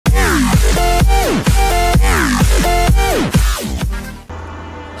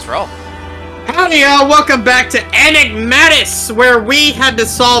Hey, welcome back to Enigmatis, where we had to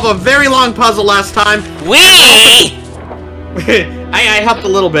solve a very long puzzle last time. I helped a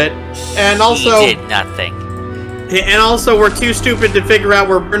little bit, and also he did nothing. And also, we're too stupid to figure out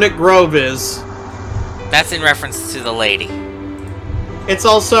where Burnett Grove is. That's in reference to the lady. It's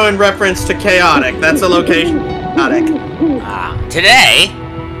also in reference to chaotic. That's a location. Chaotic. Today,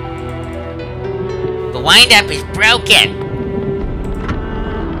 the wind-up is broken.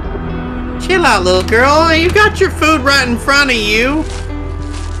 Chill out, little girl. You got your food right in front of you.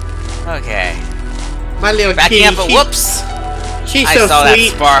 Okay. My little backing kitty. up, whoops. She's I so saw sweet.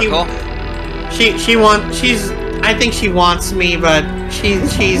 That sparkle. I think she wants me, but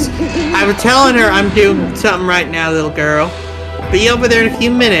she's. I was telling her I'm doing something right now, little girl. Be over there in a few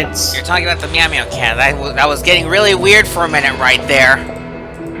minutes. You're talking about the Meow Meow cat. That was getting really weird for a minute right there.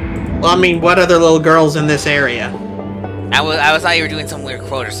 Well, I mean, what other little girls in this area? I thought you were doing some weird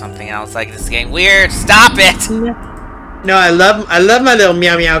quote or something, and I was like, this is getting weird. Stop it! No, I love my little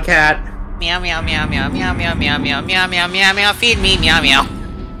Meow Meow cat. Meow meow meow meow meow meow meow meow meow meow meow meow. Feed me, meow meow.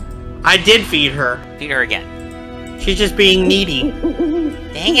 I did feed her. Feed her again. She's just being needy.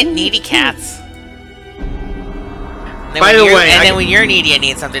 Dang it, needy cats. By the way, and then when you're needy and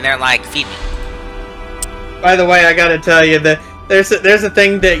need something, they're like, feed me. By the way, I gotta tell you that there's a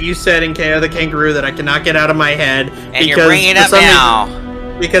thing that you said in KO the Kangaroo that I cannot get out of my head. And you're bringing it up now.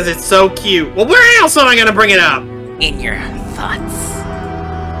 Because it's so cute. Well, where else am I gonna bring it up? In your thoughts.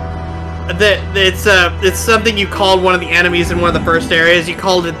 It's something you called one of the enemies in one of the first areas. You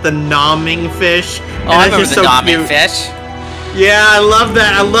called it the nomming fish. Oh, I remember the nomming fish. Yeah, I love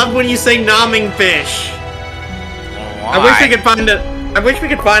that. I love when you say nomming fish. Why? I wish we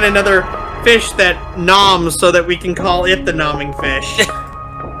could find another fish that noms so that we can call it the nomming fish.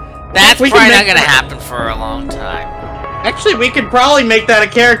 That's probably not gonna happen for a long time. Actually, we could probably make that a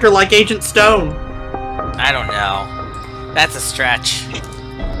character like Agent Stone. I don't know. That's a stretch.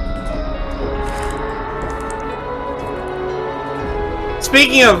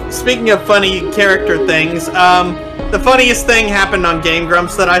 Speaking of funny character things, the funniest thing happened on Game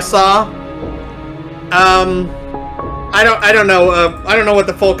Grumps that I saw. I don't know what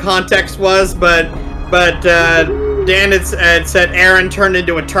the full context was, but Dan had said Aaron turned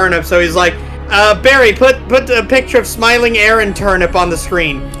into a turnip, so he's like, Barry, put a picture of smiling Aaron turnip on the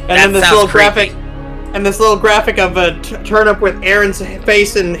screen, and then this little graphic, of a turnip with Aaron's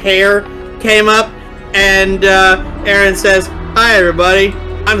face and hair came up, and Aaron says, "Hi everybody,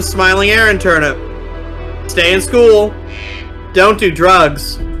 I'm smiling Aaron turnip. Stay in school. Don't do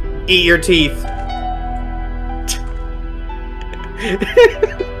drugs. Eat your teeth."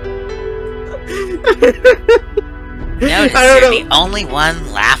 Notice you're the only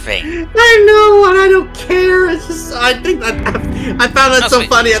one laughing. I know, and I don't care. It's just, I found that so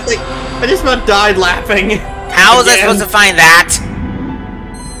funny. I think I just about died laughing. How was I supposed to find that?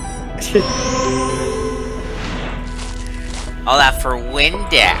 All that for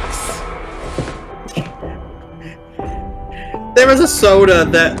Windex. There was a soda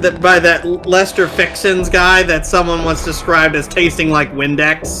that by that Lester Fixins guy that someone once described as tasting like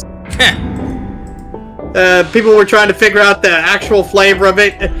Windex. People were trying to figure out the actual flavor of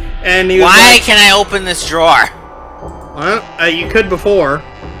it, and he was Why can I open this drawer? Well, you could before.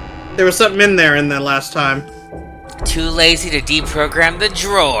 There was something in there the last time. Too lazy to deprogram the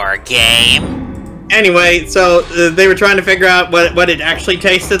drawer, game. Anyway, so they were trying to figure out what it actually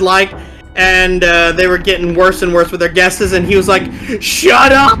tasted like, and they were getting worse and worse with their guesses, and he was like,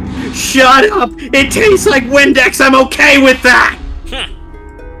 "Shut up! Shut up! It tastes like Windex! I'm okay with that!"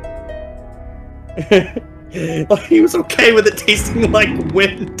 He was okay with it tasting like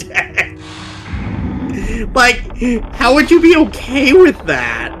Windex. Like, how would you be okay with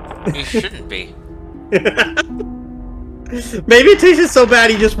that? You shouldn't be. Maybe it tasted so bad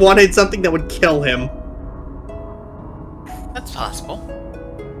he just wanted something that would kill him. That's possible.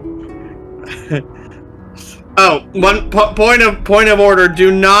 Oh, one point of order: do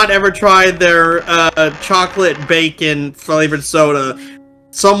not ever try their chocolate bacon flavored soda.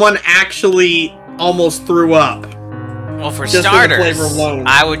 Someone actually almost threw up. Well, for just starters, for the flavor alone.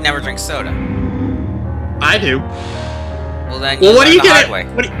 I would never drink soda. I do. Well, then you what do you get? hard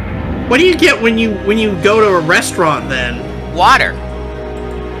way. What do you get when you go to a restaurant then? Water.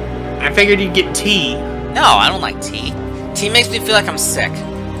 I figured you'd get tea. No, I don't like tea. Tea makes me feel like I'm sick.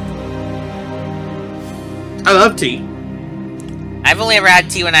 I love tea. I've only ever had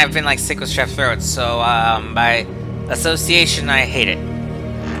tea when I've been like sick with strep throat, so by association, I hate it.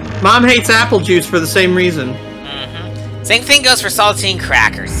 Mom hates apple juice for the same reason. Same thing goes for saltine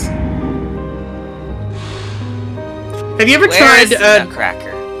crackers. Have you ever tried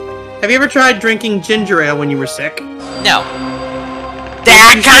Nutcracker? Have you ever tried drinking ginger ale when you were sick? No.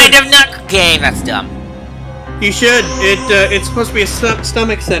 That kind of nut game. That's dumb. You should. It's supposed to be a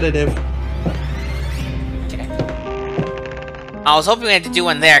stomach sedative. Okay. I was hoping we had to do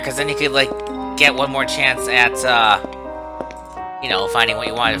one there, because then you could, like, get one more chance at, you know, finding what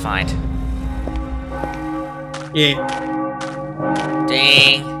you wanted to find. Yeah.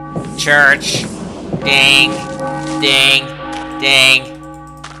 Ding. Church. Ding. Ding. Ding.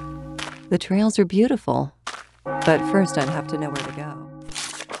 The trails are beautiful, but first I'd have to know where to go.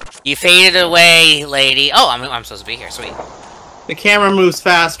 You faded away, lady. Oh, I'm supposed to be here. Sweet. The camera moves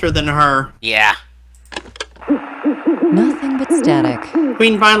faster than her. Yeah. Nothing but static.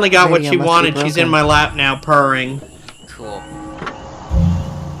 Queen finally got what Radio she must be wanted. She's in broken. my lap now, purring. Cool.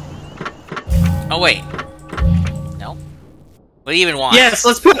 Oh wait. No. What do you even want? Yes,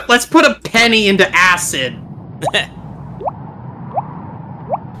 let's put a penny into acid.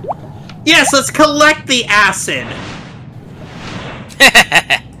 Yes, let's collect the acid.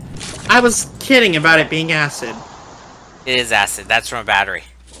 I was kidding about it being acid. It is acid. That's from a battery.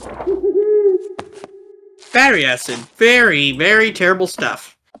 Battery acid. Very, very terrible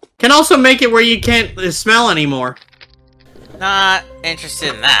stuff. Can also make it where you can't smell anymore. Not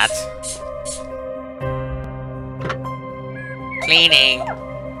interested in that. Cleaning.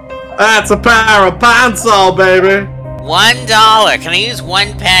 That's a pair of pants, all baby. $1. Can I use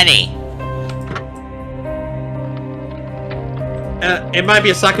 1 penny? It might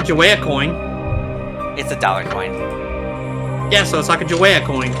be a Sacagawea coin. It's a $1 coin. Yeah, so a Sacagawea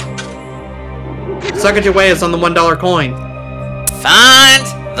coin. Sacagawea is on the $1 coin. Find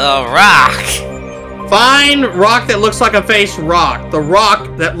the rock. Find rock that looks like a face rock. The rock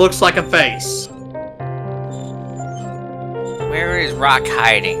that looks like a face. Where is rock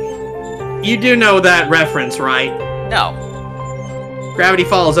hiding? You do know that reference, right? No. Gravity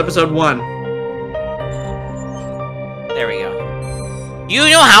Falls, episode 1. There we go. You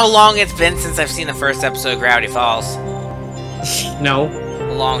know how long it's been since I've seen the first episode of Gravity Falls? No.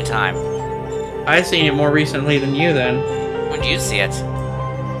 A long time. I've seen it more recently than you, then. When did you see it?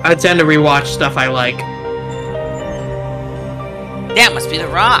 I tend to rewatch stuff I like. That must be the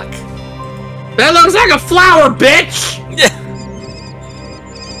rock. That looks like a flower, bitch!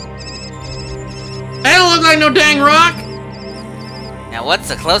 That don't look like no dang rock! Now what's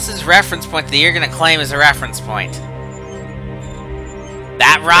the closest reference point that you're gonna claim as a reference point?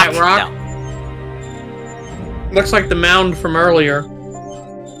 That rock? That rock? No. Looks like the mound from earlier.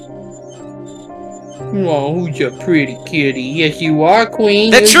 Oh, who's your pretty kitty? Yes, you are, Queen.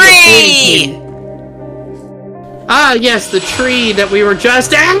 The Who's your pretty tree! kitty? Ah, yes, the tree that we were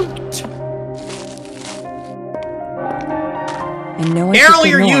just at! I know I Errol, should go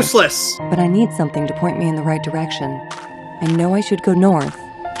you're north, useless! but I need something to point me in the right direction. I know I should go north,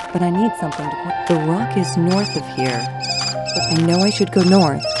 but I need something to point... The rock is north of here. I know I should go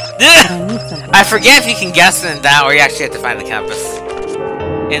north, but I need something... I forget if you can guess it in that, or you actually have to find the compass.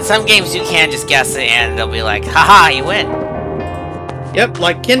 In some games, you can just guess it, and they'll be like, haha, you win. Yep,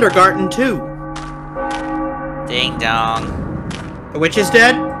 like kindergarten, too. Ding dong. The witch is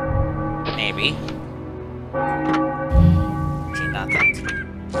dead? Maybe. Okay, not that.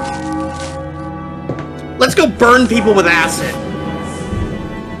 Let's go burn people with acid.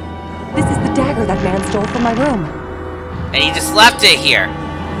 This is the dagger that man stole from my room. And he just left it here.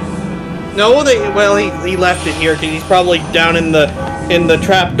 No, he left it here because he's probably down in the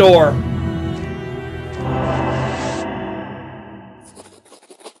trap door.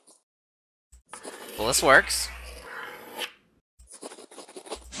 Well, this works.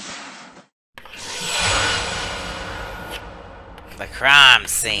 The crime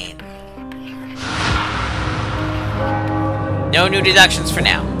scene. No new deductions for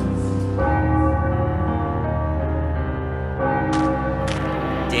now.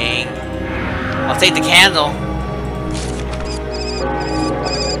 Ding. I'll take the candle.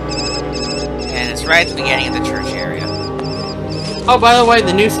 And it's right at the beginning of the church area. Oh, by the way,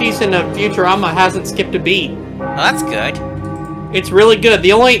 the new season of Futurama hasn't skipped a beat. Oh, that's good. It's really good.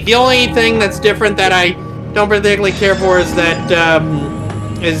 The only thing that's different that I don't particularly care for is that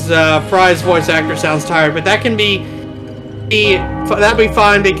Fry's voice actor sounds tired, but that can that'd be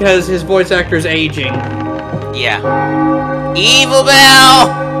fine because his voice actor is aging. Yeah. Evil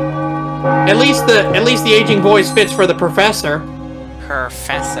Bell. At least the aging voice fits for the professor.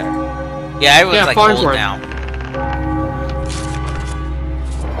 Professor. Yeah, everyone's like old Farnsworth. now.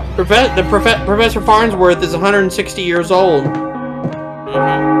 Professor Farnsworth is 160 years old.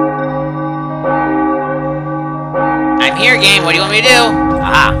 I'm here, game. What do you want me to do?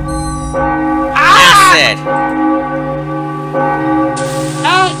 Ah. Acid.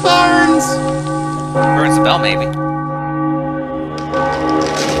 Out for spell, maybe.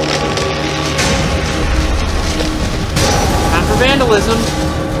 Time for vandalism.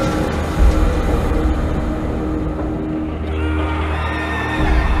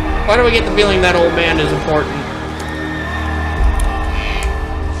 Why do we get the feeling that old man is important?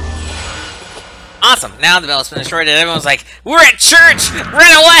 Awesome. Now the bell's been destroyed and everyone's like, we're at church!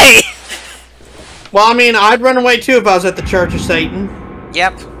 Run away! Well, I mean, I'd run away too if I was at the Church of Satan.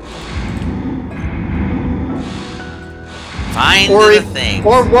 Yep. Find Or the thing.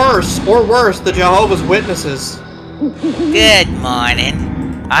 Or worse, the Jehovah's Witnesses. Good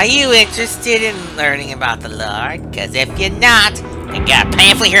morning. Are you interested in learning about the Lord? Because if you're not, I got a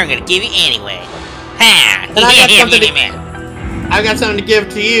pamphlet here I'm going to give you anyway. Ha! And I got something to give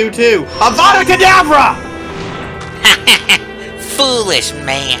to you, too. Avada Kedavra! Foolish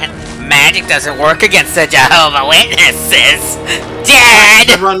man. Magic doesn't work against the Jehovah Witnesses. Dead!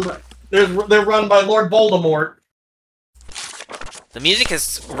 They're run by Lord Voldemort. The music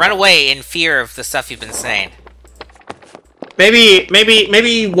has run away in fear of the stuff you've been saying. Maybe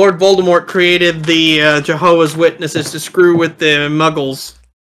Lord Voldemort created the Jehovah's Witnesses to screw with the Muggles.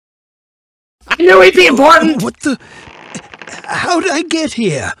 I knew he'd be important! What the... How'd I get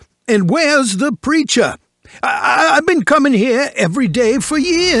here? And where's the preacher? I've been coming here every day for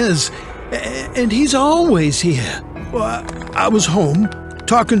years. And he's always here. Well, I was home,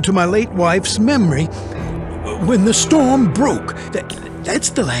 talking to my late wife's memory, when the storm broke. That's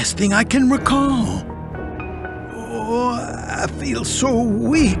the last thing I can recall. Oh, I feel so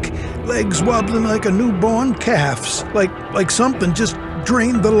weak. Legs wobbling like a newborn calf's. Like something just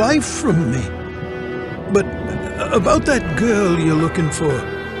drained the life from me. But about that girl you're looking for.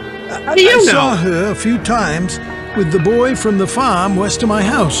 How do you know? I saw her a few times with the boy from the farm west of my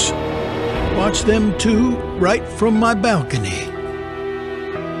house. Watched them two right from my balcony.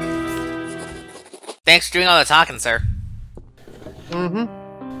 Thanks for doing all the talking, sir. Mm-hmm.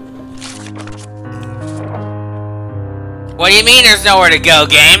 What do you mean there's nowhere to go,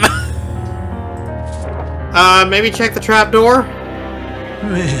 game? Maybe check the trapdoor?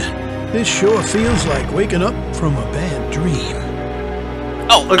 Man, this sure feels like waking up from a bad dream.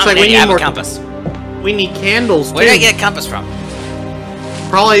 Oh, Looks I'm like we need have more a compass. We need candles, too. Where did I get a compass from?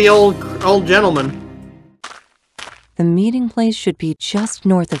 Probably the old gentleman. The meeting place should be just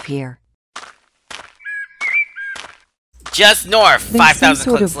north of here. Just north, There's 5,000 some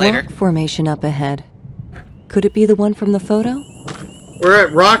sort clicks of later. rock formation up ahead. Could it be the one from the photo? We're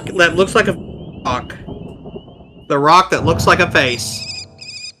at rock that looks like a rock. The rock that looks like a face.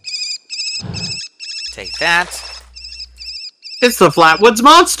 Take that. It's the Flatwoods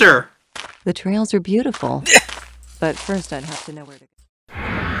Monster! The trails are beautiful. But first I'd have to know where to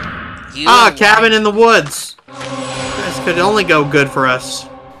go. Cabin in the woods. This could only go good for us.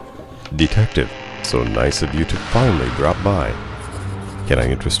 Detective, so nice of you to finally drop by. Can I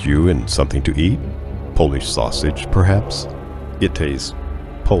interest you in something to eat? Polish sausage, perhaps? It tastes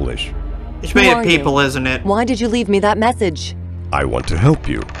Polish. It's Who made are of people, you? isn't it? Why did you leave me that message? I want to help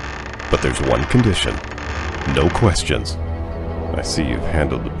you, but there's one condition. No questions. I see you've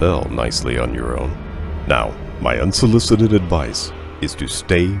handled the bell nicely on your own. Now, my unsolicited advice is to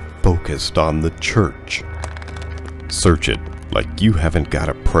stay focused on the church. Search it like you haven't got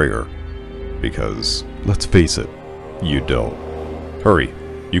a prayer. Because, let's face it, you don't. Hurry,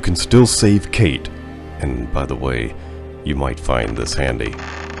 you can still save Kate. And by the way, you might find this handy.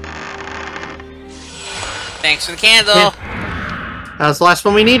 Thanks for the candle. Yeah. That was the last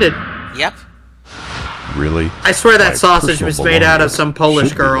one we needed. Yep. Really? I swear that My sausage was personal made out of belongings some Polish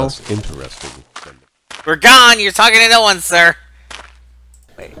should be girl. less interesting than We're gone. You're talking to no one, sir.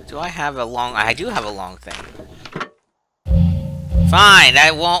 Wait, do I have a long... I do have a long thing. Fine,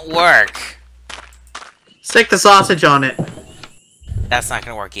 that won't work. Stick the sausage on it. That's not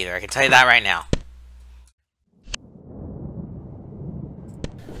gonna work either. I can tell you that right now.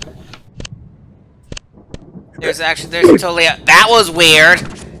 There's totally a... That was weird!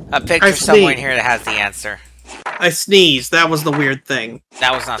 A picture somewhere in here that has the answer. I sneezed. That was the weird thing.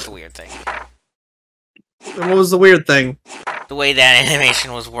 That was not the weird thing. What was the weird thing? The way that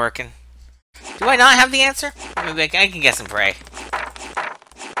animation was working. Do I not have the answer? Maybe I can guess and pray.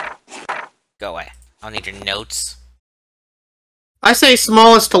 Go away. I'll need your notes. I say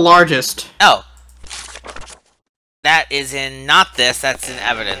smallest to largest. Oh. That is in not this, that's in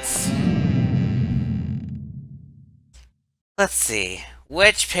evidence. Let's see.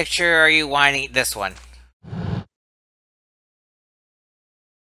 Which picture are you whining? This one.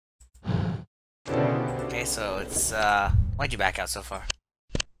 Okay, so it's, why'd you back out so far?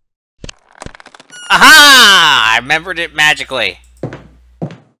 Aha! I remembered it magically.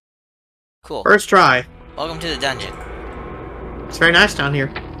 Cool. First try. Welcome to the dungeon. It's very nice down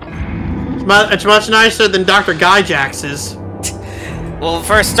here. It's much nicer than Dr. Gygax's. Well,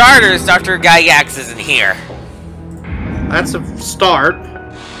 for starters, Dr. Gygax isn't here. That's a start.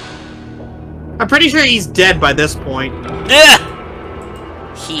 I'm pretty sure he's dead by this point.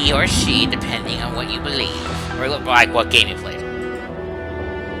 Ugh! He or she, depending on what you believe. Or like what game you played.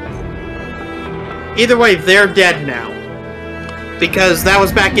 Either way, they're dead now. Because that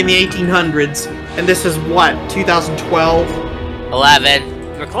was back in the 1800s. And this is what? 2012?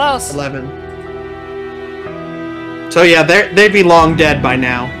 11. We're close. 11. So yeah, they'd be long dead by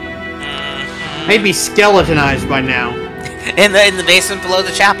now. They'd be skeletonized by now. In the basement below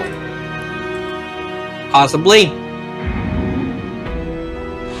the chapel. Possibly.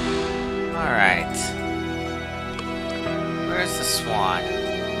 Alright. Where's the swan?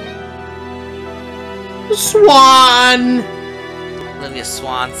 Swan! Olivia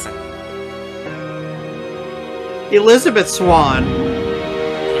Swanson. Elizabeth Swan.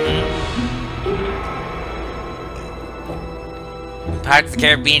 Pirates of the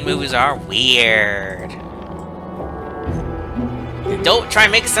Caribbean movies are weird. Don't try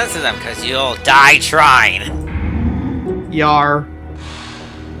and make sense of them, because you'll die trying. Yar.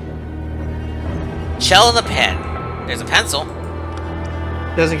 Shell and the pen. There's a pencil.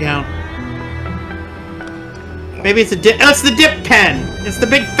 Doesn't count. Maybe it's a dip. Oh, it's the dip pen! It's the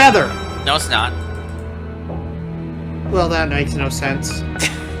big feather! No, it's not. Well, that makes no sense.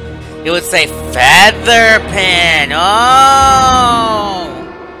 It would say feather pen. Oh!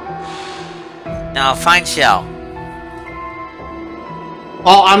 Now, find Shell.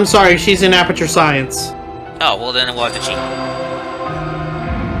 Oh, I'm sorry. She's in Aperture Science. Oh, well then we'll have to cheat.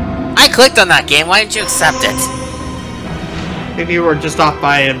 I clicked on that game. Why didn't you accept it? Maybe you were just off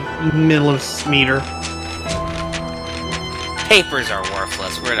by a millimeter. Papers are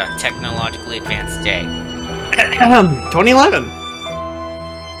worthless. We're at a technologically advanced day. 2011.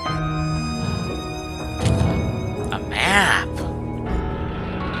 A map.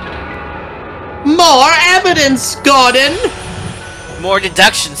 More evidence, Gordon! More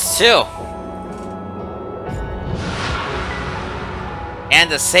deductions, too. And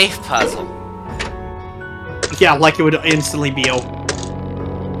a safe puzzle. Yeah, like it would instantly be open.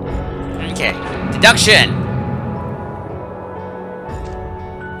 Okay. Deduction!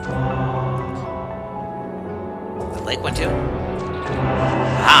 The lake one, too?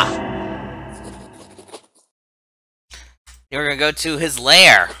 Aha! We're gonna go to his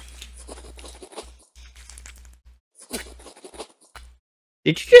lair.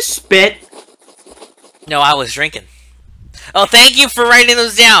 Did you just spit? No, I was drinking. Oh, thank you for writing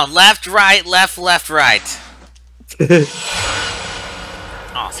those down. Left, right, left, left, right.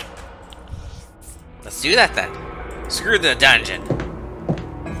 Awesome. Let's do that then. Screw the dungeon.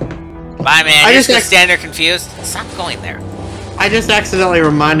 Bye, man. You're just gonna stand there confused? Stop going there. I just accidentally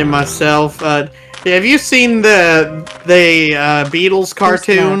reminded myself. Have you seen the Beatles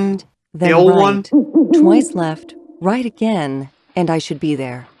cartoon? Left, the old one? Twice left, right again, and I should be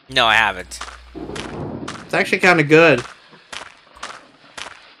there. No, I haven't. It's actually kind of good.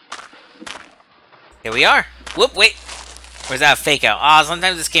 Here we are. Whoop, wait. Or is that a fake out? Ah,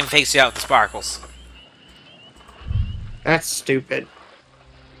 sometimes this game fakes you out with the sparkles. That's stupid.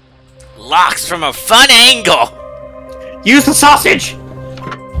 Locks from a fun angle! Use the sausage!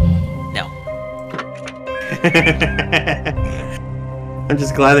 No. I'm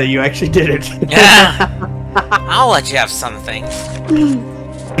just glad that you actually did it. Yeah. I'll let you have some things.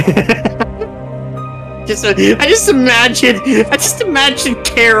 I just imagine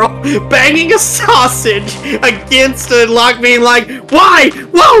Carol banging a sausage against a lock, being like, "Why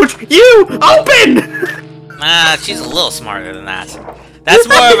won't you open?" She's a little smarter than that. That's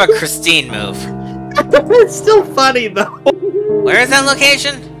more of a Christine move. It's still funny though. Where is that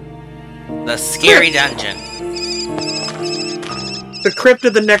location? The scary dungeon. The Crypt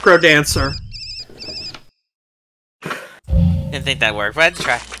of the Necrodancer. Didn't think that worked, but I had to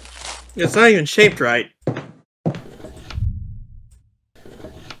try. It's not even shaped right.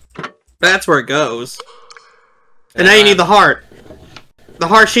 That's where it goes. And now you need the heart. The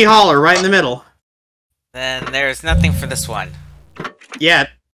heart she holler right in the middle. Then there's nothing for this one. Yet.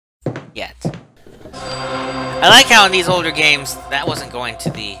 I like how in these older games, that wasn't going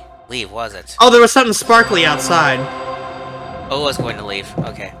to leave, was it? Oh, there was something sparkly outside. Oh, it was going to leave.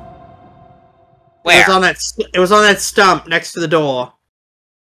 Okay. Where? It was on that stump next to the door.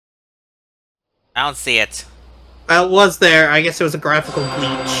 I don't see it. Well, it was there. I guess it was a graphical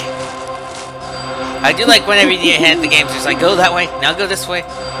glitch. I do like whenever you hit the games, it's like, go that way, now go this way,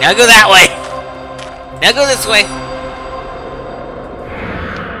 now go that way, now go this way.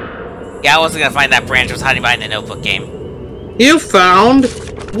 Yeah, I wasn't gonna find that branch. I was hiding behind the notebook game. You found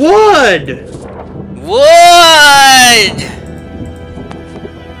wood! Wood!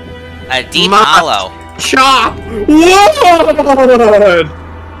 A deep hollow. Chop! Wood!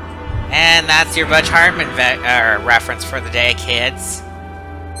 And that's your Butch Hartman reference for the day, kids.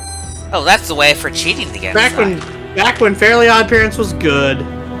 Oh, that's the way for cheating to get inside. Back when Fairly Odd Parents was good.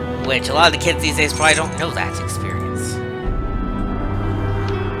 Which a lot of the kids these days probably don't know that experience.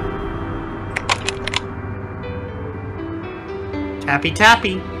 Tappy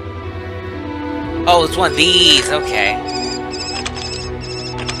tappy. Oh, it's one of these. Okay.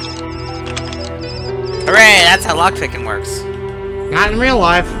 Hooray! That's how lockpicking works. Not in real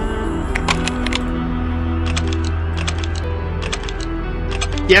life.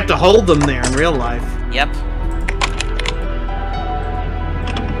 You have to hold them there in real life. Yep.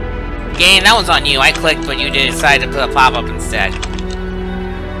 Game, that one's on you. I clicked, but you decided to put a pop-up instead.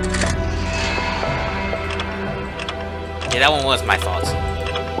 Yeah, that one was my fault.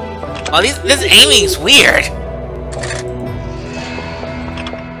 Oh, this aiming's weird.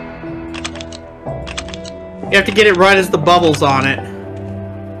 You have to get it right as the bubble's on it.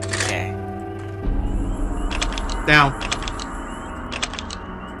 Okay. Now.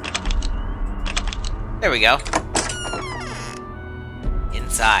 There we go.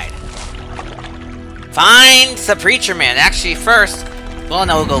 Inside. Find the Preacher Man. Actually, first... Well,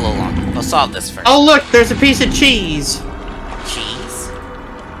 no, we'll go a little longer. We'll solve this first. Oh, look! There's a piece of cheese! Cheese?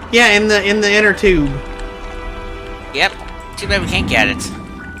 Yeah, in the inner tube. Yep. Too bad we can't get it.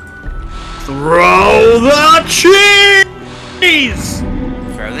 Throw the cheese!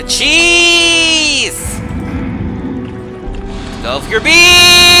 Throw the cheese! Go for your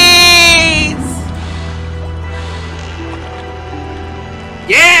bees!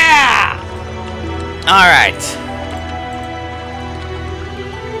 Yeah! Alright.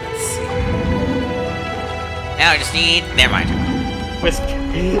 Let's see. Now I just need... Never mind.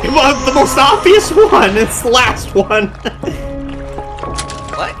 Well, the most obvious one! It's the last one!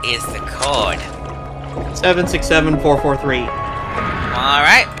 What is the code? 767443.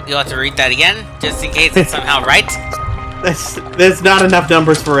 Alright, you'll have to read that again, just in case it's somehow right. There's not enough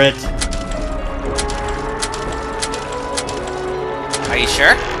numbers for it. Are you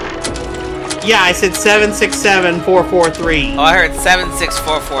sure? Yeah, I said 767443. Oh, I heard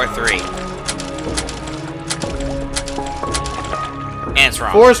 76443. And it's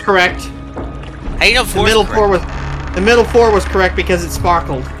wrong. 4 is correct. How do you know 4 The middle 4 was correct because it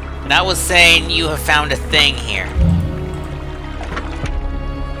sparkled. That was saying you have found a thing here.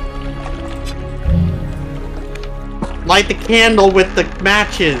 Light the candle with the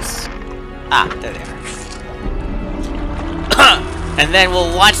matches. Ah, there they are. And then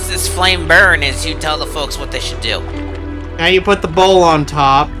we'll watch this flame burn as you tell the folks what they should do. Now you put the bowl on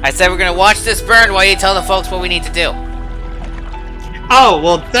top. I said we're gonna watch this burn while you tell the folks what we need to do. Oh,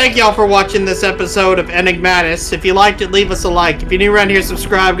 well, thank y'all for watching this episode of Enigmatis. If you liked it, leave us a like. If you're new around here,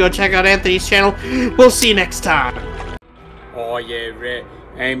 subscribe. Go check out Anthony's channel. We'll see you next time. Oh yeah,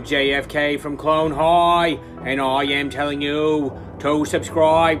 I'm JFK from Clone High, and I am telling you to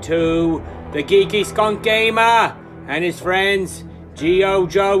subscribe to the Geeky Skunk Gamer and his friends, Geo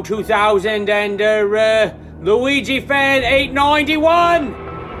Joe 2000 and Luigi Fan 891.